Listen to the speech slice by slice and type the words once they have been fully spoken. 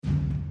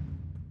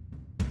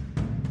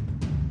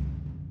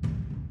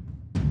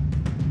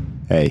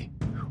Hey,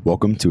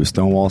 welcome to a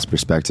Stonewall's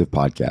Perspective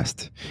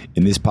podcast.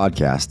 In this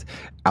podcast,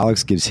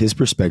 Alex gives his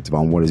perspective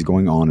on what is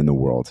going on in the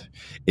world.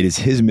 It is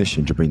his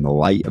mission to bring the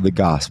light of the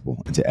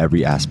gospel into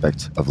every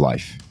aspect of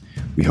life.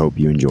 We hope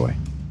you enjoy.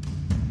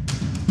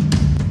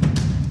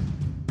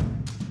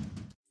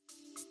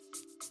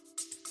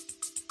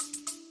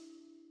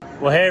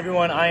 Well, hey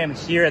everyone, I am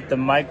here at the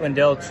Mike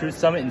Lindell Truth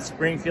Summit in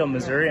Springfield,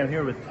 Missouri. I'm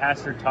here with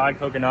Pastor Todd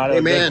Coconato,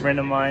 a good friend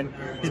of mine.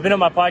 He's been on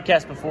my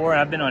podcast before,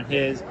 and I've been on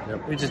his.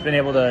 Yep. We've just been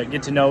able to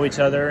get to know each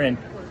other and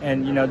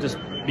just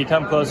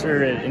become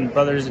closer in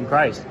brothers in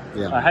Christ.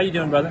 Yeah. How you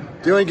doing, brother?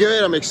 Doing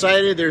good. I'm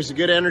excited. There's a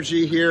good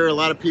energy here. A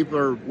lot of people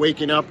are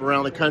waking up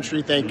around the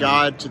country. Thank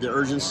God to the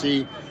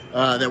urgency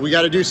that we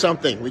got to do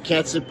something. We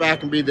can't sit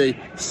back and be the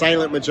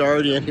silent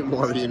majority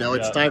anymore.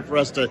 It's time for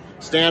us to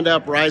stand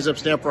up, rise up,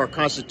 stand for our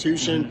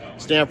Constitution,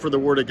 stand for the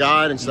Word of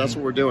God, and so that's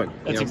what we're doing.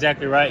 That's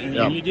exactly right.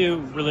 And you do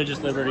Religious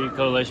Liberty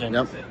Coalition,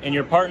 and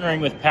you're partnering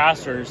with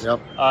pastors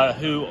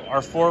who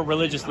are for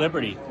religious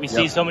liberty. We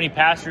see so many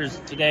pastors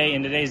today,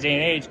 in today's day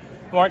and age,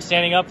 who aren't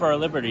standing up for our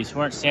liberties, who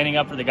aren't standing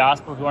up for the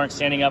gospel, who aren't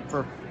standing up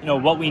for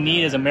what we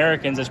need as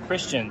Americans, as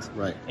Christians.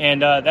 Right.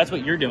 And that's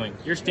what you're doing.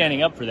 You're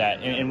standing up for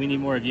that, and we need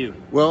more of you.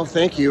 Well,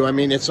 thank you. I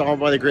mean, it's all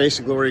by the grace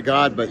and glory of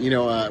God, but,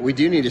 we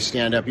do need to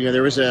stand up.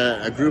 There was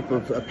a group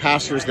of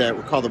pastors that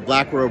were called the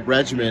Black Robe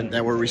Regiment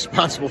that were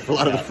responsible for a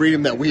lot of the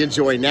freedom that we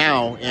enjoy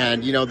now.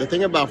 And, the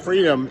thing about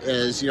freedom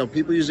is,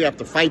 people usually have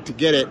to fight to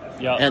get it,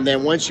 and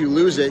then once you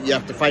lose it, you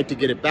have to fight to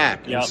get it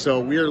back. And so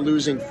we are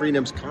losing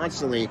freedoms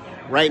constantly.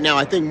 Right now,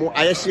 I think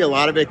I see a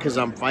lot of it because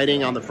I'm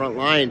fighting on the front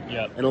line,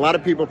 and a lot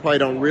of people probably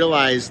don't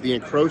realize the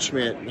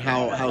encroachment and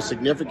how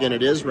significant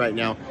it is right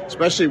now,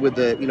 especially with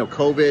the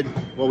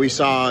COVID. What we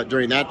saw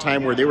during that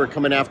time where they were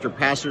coming after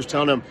pastors,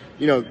 telling them,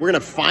 we're going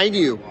to fine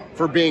you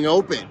for being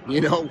open.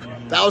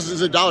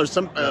 Thousands of dollars.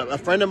 A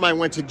friend of mine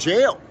went to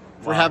jail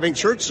for having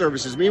church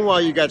services.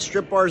 Meanwhile, you got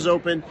strip bars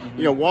open.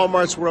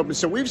 Walmarts were open.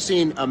 So we've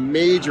seen a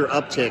major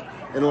uptick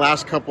in the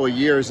last couple of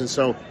years, and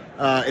so.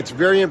 It's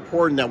very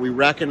important that we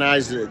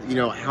recognize that,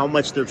 how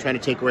much they're trying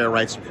to take away our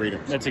rights and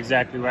freedoms. That's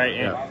exactly right.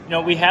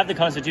 And, we have the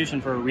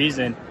Constitution for a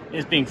reason.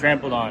 It's being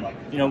trampled on.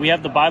 We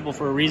have the Bible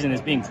for a reason.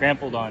 It's being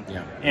trampled on.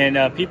 Yeah.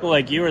 And people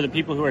like you are the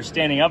people who are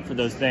standing up for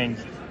those things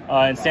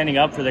and standing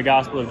up for the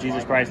gospel of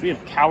Jesus Christ. We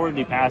have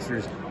cowardly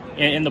pastors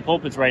in the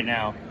pulpits right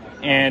now.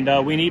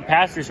 And we need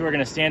pastors who are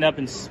going to stand up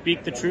and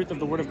speak the truth of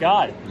the Word of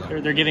God.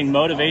 They're giving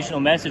motivational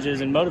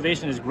messages, and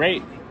motivation is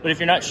great. But if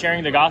you're not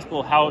sharing the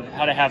gospel, how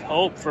to have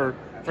hope for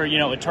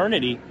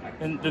eternity,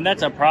 then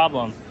that's a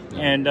problem.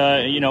 And,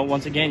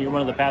 once again, you're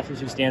one of the pastors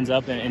who stands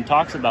up and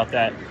talks about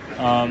that.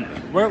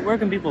 Where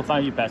can people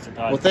find you, Pastor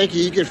Todd? Well, thank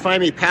you. You can find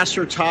me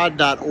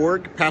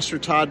pastortodd.org,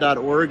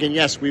 pastortodd.org. And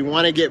yes, we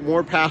want to get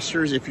more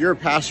pastors. If you're a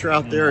pastor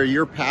out there or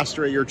you're a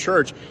pastor at your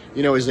church,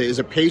 is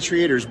a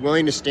patriot or is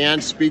willing to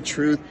stand, speak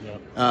truth,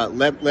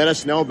 let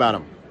us know about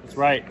them. That's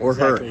right. Or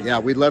exactly. her. Yeah,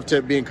 we'd love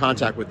to be in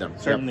contact with them.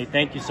 Certainly.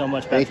 Thank you so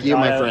much, Pastor Thank you, Todd.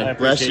 my friend. I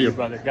bless you,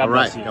 brother. God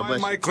bless you. I'm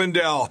Mike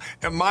Lindell,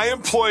 and my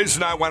employees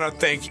and I want to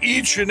thank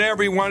each and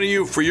every one of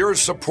you for your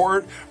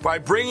support by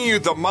bringing you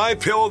the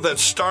MyPillow that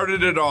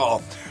started it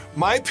all.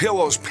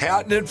 MyPillow's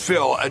patented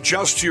fill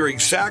adjusts to your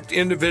exact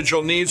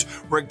individual needs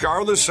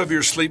regardless of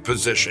your sleep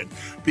position.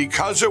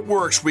 Because it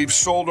works, we've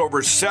sold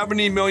over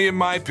 70 million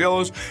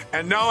MyPillows,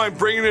 and now I'm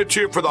bringing it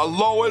to you for the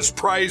lowest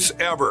price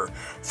ever.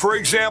 For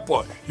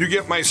example, you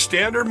get my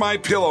standard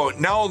MyPillow,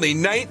 now only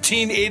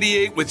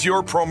 $19.88 with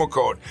your promo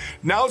code.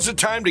 Now's the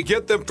time to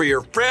get them for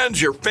your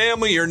friends, your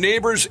family, your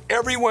neighbors,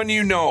 everyone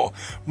you know.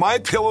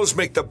 MyPillows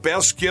make the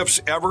best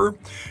gifts ever.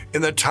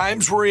 In the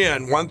times we're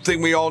in, one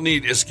thing we all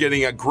need is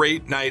getting a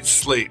great night's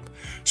sleep.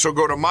 So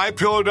go to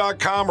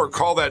MyPillow.com or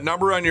call that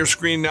number on your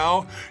screen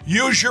now.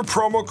 Use your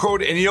promo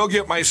code and you'll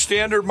get my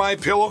standard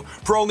MyPillow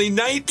for only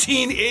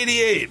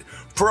 $19.88.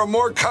 For a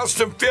more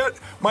custom fit,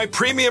 my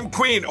Premium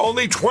Queen,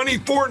 only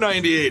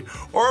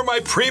 $24.98. Or my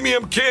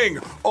Premium King,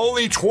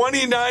 only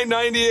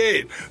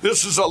 $29.98.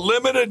 This is a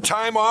limited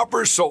time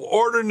offer, so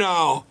order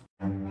now.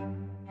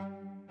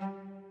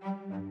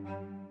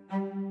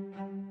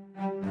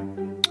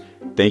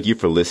 Thank you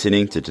for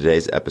listening to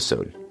today's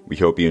episode. We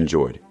hope you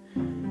enjoyed.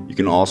 You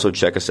can also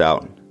check us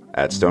out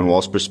at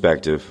Stonewall's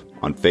Perspective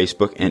on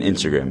Facebook and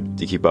Instagram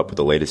to keep up with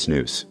the latest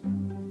news.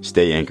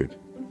 Stay anchored.